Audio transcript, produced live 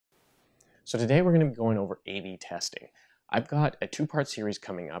So today we're going to be going over A/B testing. I've got a two-part series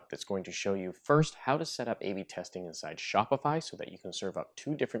coming up that's going to show you first how to set up A/B testing inside Shopify so that you can serve up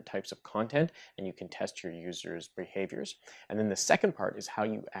two different types of content and you can test your users' behaviors. And then the second part is how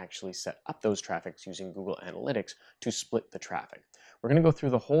you actually set up those traffics using Google Analytics to split the traffic. We're going to go through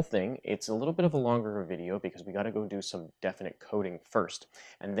the whole thing. It's a little bit of a longer video because we got to go do some definite coding first.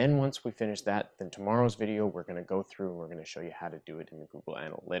 And then once we finish that, then tomorrow's video, we're going to go through and we're going to show you how to do it in the Google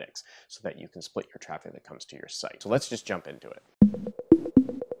Analytics so that you can split your traffic that comes to your site. So let's just jump into it.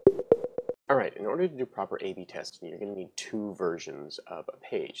 All right, in order to do proper A/B testing, you're going to need two versions of a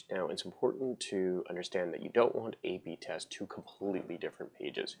page. Now, it's important to understand that you don't want A/B test two completely different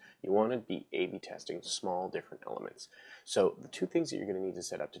pages. You want to be A/B testing small different elements. So the two things that you're going to need to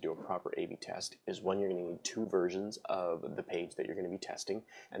set up to do a proper A/B test is one, you're going to need two versions of the page that you're going to be testing,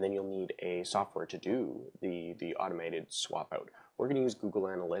 and then you'll need a software to do the automated swap out. We're going to use Google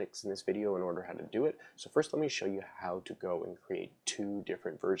Analytics in this video in order how to do it. So first, let me show you how to go and create two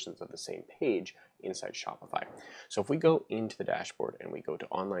different versions of the same page inside Shopify. So if we go into the dashboard and we go to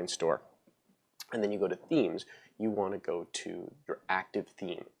Online Store, and then you go to Themes, you want to go to your active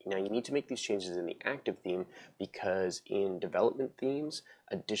theme. Now you need to make these changes in the active theme because in development themes,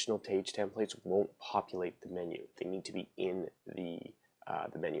 additional page templates won't populate the menu. They need to be in the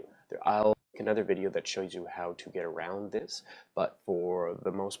menu. I'll make another video that shows you how to get around this, but for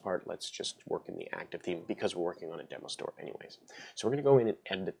the most part, let's just work in the active theme because we're working on a demo store anyways. So we're going to go in and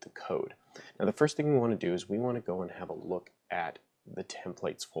edit the code. Now the first thing we want to do is we want to go and have a look at the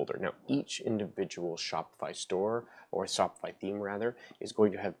templates folder. Now each individual Shopify store or Shopify theme rather is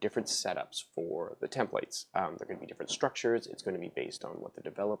going to have different setups for the templates. They're going to be different structures. It's going to be based on what the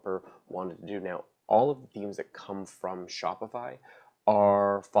developer wanted to do. Now all of the themes that come from Shopify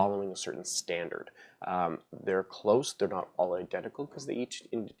are following a certain standard. They're close, they're not all identical because they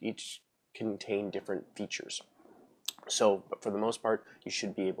each contain different features. So, but for the most part, you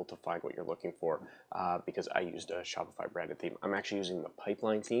should be able to find what you're looking for because I used a Shopify branded theme. I'm actually using the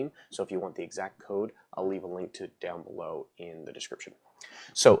pipeline theme, so if you want the exact code, I'll leave a link to it down below in the description.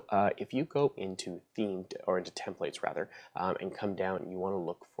 So if you go into themed, or into templates rather, and come down, you want to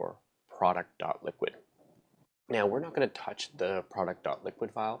look for product.liquid. Now, we're not going to touch the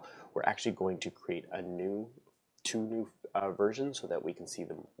product.liquid file. We're actually going to create two new versions so that we can see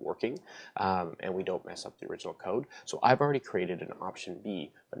them working and we don't mess up the original code. So I've already created an option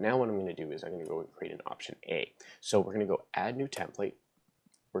B, but now what I'm going to do is I'm going to go and create an option A. So we're going to go add new template.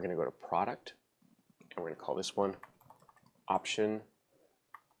 We're going to go to product and we're going to call this one option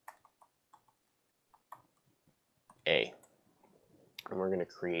A. And we're going to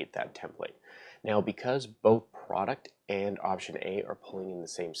create that template. Now, because both product and option A are pulling in the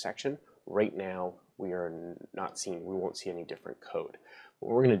same section, right now we won't see any different code.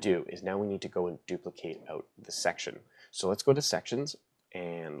 What we're going to do is now we need to go and duplicate out the section. So let's go to sections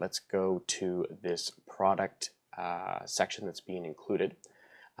and let's go to this product section that's being included.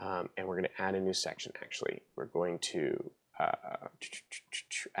 And we're going to add a new section actually. We're going to add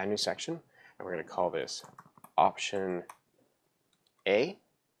a new section and we're going to call this option A.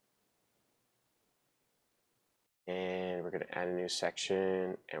 And we're going to add a new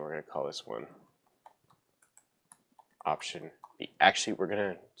section and we're going to call this one option B. Actually, we're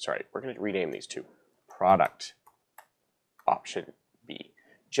going to rename these two product option B,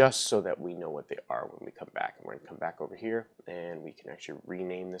 just so that we know what they are when we come back. And we're going to come back over here and we can actually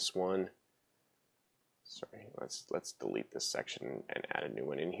rename this one. Sorry, let's delete this section and add a new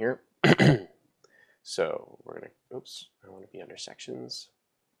one in here. So we're going to, oops, I want to be under sections,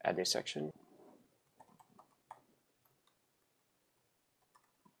 add new section.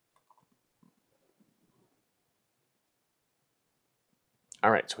 All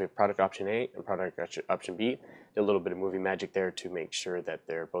right, so we have product option A and product option B. Did a little bit of movie magic there to make sure that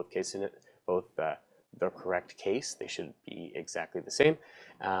they're both the correct case. They should be exactly the same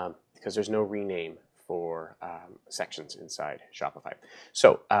because there's no rename for sections inside Shopify.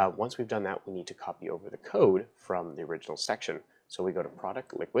 So once we've done that, we need to copy over the code from the original section. So we go to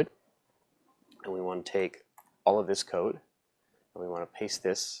product liquid and we want to take all of this code and we want to paste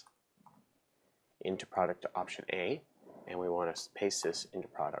this into product option A. And we want to paste this into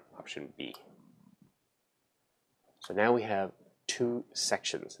product option B. So now we have two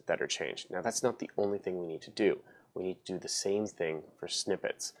sections that are changed. Now that's not the only thing we need to do. We need to do the same thing for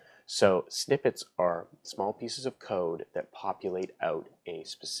snippets. So snippets are small pieces of code that populate out a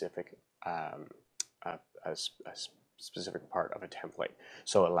specific specific part of a template.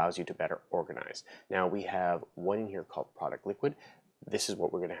 So it allows you to better organize. Now we have one in here called product liquid. This is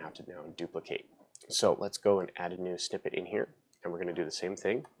what we're going to have to now duplicate. So let's go and add a new snippet in here. and we're going to do the same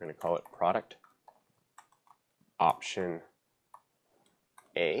thing. We're going to call it product option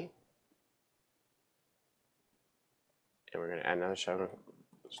A, and we're going to add another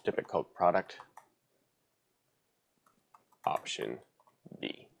snippet called product option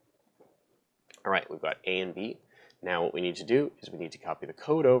B. All right, we've got A and B. Now what we need to do is we need to copy the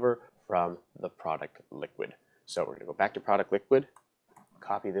code over from the product liquid. So we're going to go back to product liquid,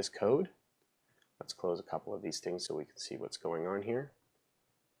 copy this code. Let's close a couple of these things so we can see what's going on here.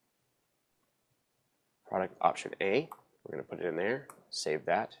 Product option A, we're going to put it in there, save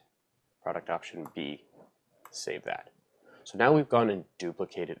that. Product option B, save that. So now we've gone and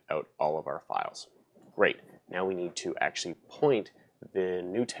duplicated out all of our files. Great. Now we need to actually point the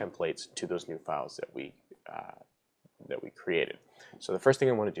new templates to those new files that we created. So the first thing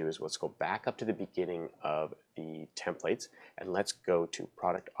I want to do is let's go back up to the beginning of the templates and let's go to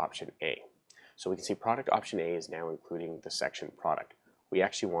product option A. So we can see product option A is now including the section product. We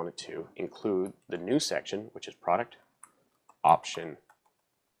actually wanted to include the new section, which is product option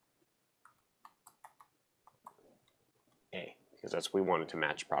A, because that's what we wanted to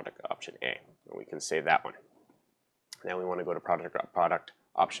match product option A. And we can save that one. Now we want to go to product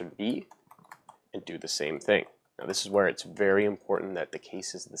option B and do the same thing. Now this is where it's very important that the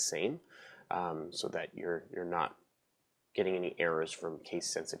case is the same, so that you're not getting any errors from case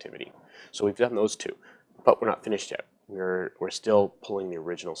sensitivity. So we've done those two, but we're not finished yet. We're still pulling the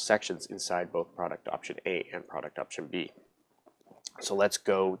original sections inside both product option A and product option B. So let's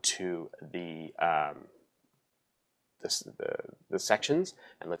go to the sections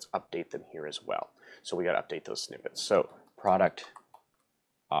and let's update them here as well. So we got to update those snippets. So product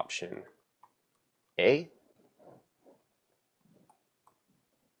option A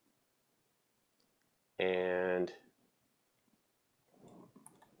and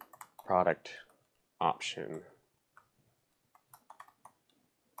product option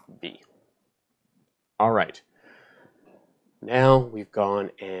B. All right. Now we've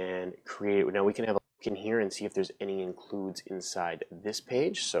gone and created, now we can have a look in here and see if there's any includes inside this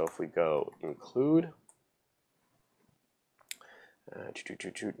page. So if we go include,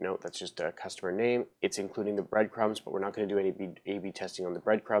 no, that's just a customer name. It's including the breadcrumbs, but we're not going to do any A/B testing on the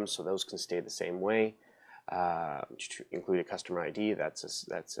breadcrumbs, so those can stay the same way. Include a customer ID,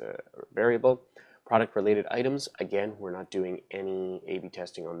 that's a variable. Product related items, again, we're not doing any A/B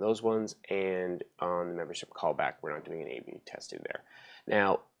testing on those ones, and on the membership callback, we're not doing any A/B testing there.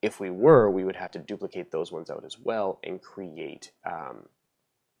 Now, if we were, we would have to duplicate those ones out as well and create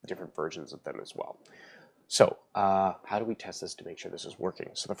different versions of them as well. So how do we test this to make sure this is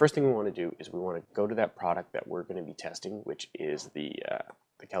working? So the first thing we want to do is we want to go to that product that we're going to be testing, which is the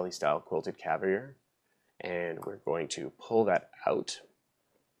Kelly style quilted caviar, and we're going to pull that out,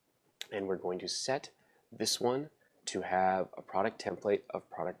 and we're going to set this one to have a product template of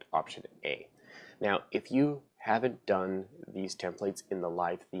product option A. Now, if you haven't done these templates in the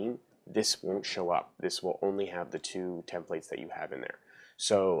live theme, this won't show up. This will only have the two templates that you have in there.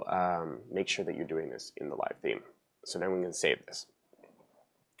 So make sure that you're doing this in the live theme. So now we can save this.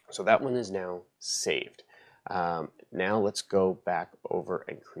 So that one is now saved. Now let's go back over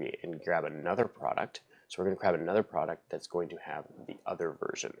and create and grab another product. So we're going to grab another product that's going to have the other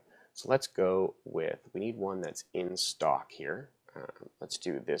version. So let's go with, we need one that's in stock here. Let's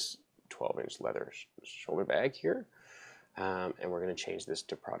do this 12-inch leather shoulder bag here. And we're going to change this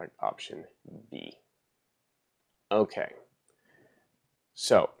to product option B. Okay.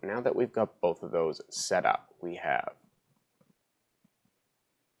 So now that we've got both of those set up, we have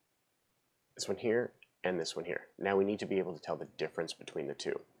this one here and this one here. Now we need to be able to tell the difference between the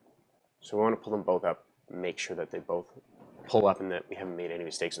two. So we want to pull them both up, make sure that they both pull up and that we haven't made any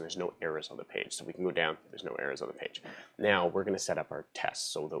mistakes and there's no errors on the page. So we can go down, there's no errors on the page. Now we're going to set up our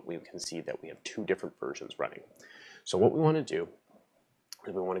tests so that we can see that we have two different versions running. So what we want to do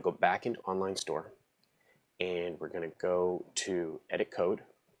is we want to go back into Online Store, and we're going to go to Edit Code,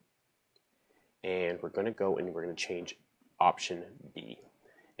 and we're going to go and we're going to change Option B.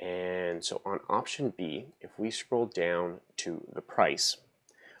 And so on Option B, if we scroll down to the price,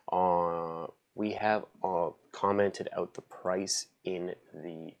 we have commented out the price in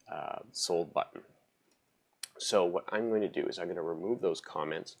the sold button. So what I'm going to do is I'm going to remove those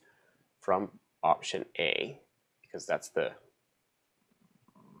comments from Option A, because that's the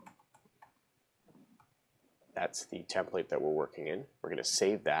template that we're working in. We're going to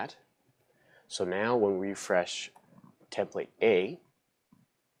save that. So now when we refresh template A,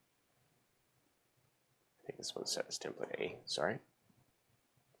 I think this one's set as template A, sorry.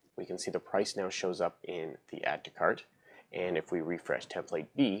 We can see the price now shows up in the add to cart. And if we refresh template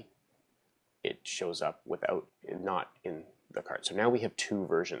B, it shows up without, not in the cart. So now we have two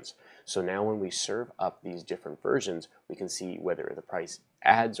versions. So now when we serve up these different versions, we can see whether the price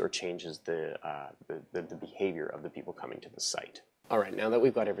adds or changes the behavior of the people coming to the site. All right, now that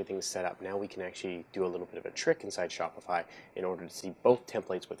we've got everything set up, now we can actually do a little bit of a trick inside Shopify in order to see both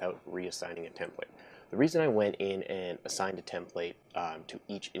templates without reassigning a template. The reason I went in and assigned a template to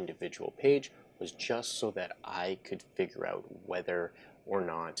each individual page was just so that I could figure out whether or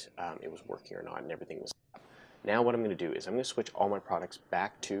not it was working or not and everything was set up. Now what I'm going to do is I'm going to switch all my products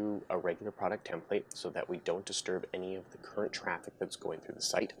back to a regular product template so that we don't disturb any of the current traffic that's going through the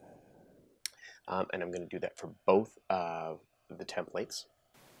site. And I'm going to do that for both the templates.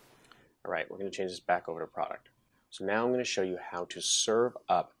 All right, we're going to change this back over to product. So now I'm going to show you how to serve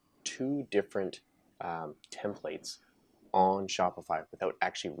up two different templates on Shopify without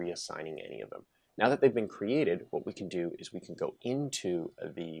actually reassigning any of them. Now that they've been created, what we can do is we can go into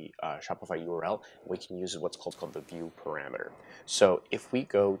the Shopify URL and we can use what's called the view parameter. So if we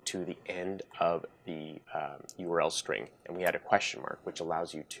go to the end of the URL string and we add a question mark, which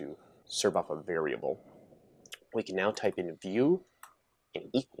allows you to serve up a variable, we can now type in view in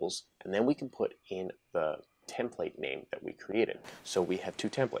equals, and then we can put in the template name that we created. So we have two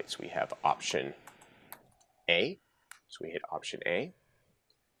templates. We have option A, so we hit option A,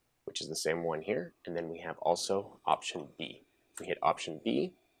 which is the same one here, and then we have also option B. If we hit option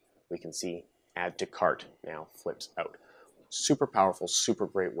B, we can see add to cart now flips out. Super powerful, super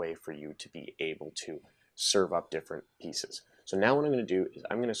great way for you to be able to serve up different pieces. So now what I'm going to do is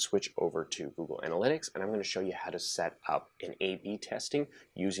I'm going to switch over to Google Analytics and I'm going to show you how to set up an A/B testing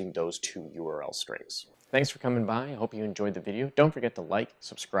using those two URL strings. Thanks for coming by. I hope you enjoyed the video. Don't forget to like,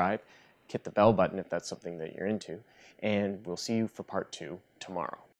 subscribe, hit the bell button if that's something that you're into, and we'll see you for part 2 tomorrow.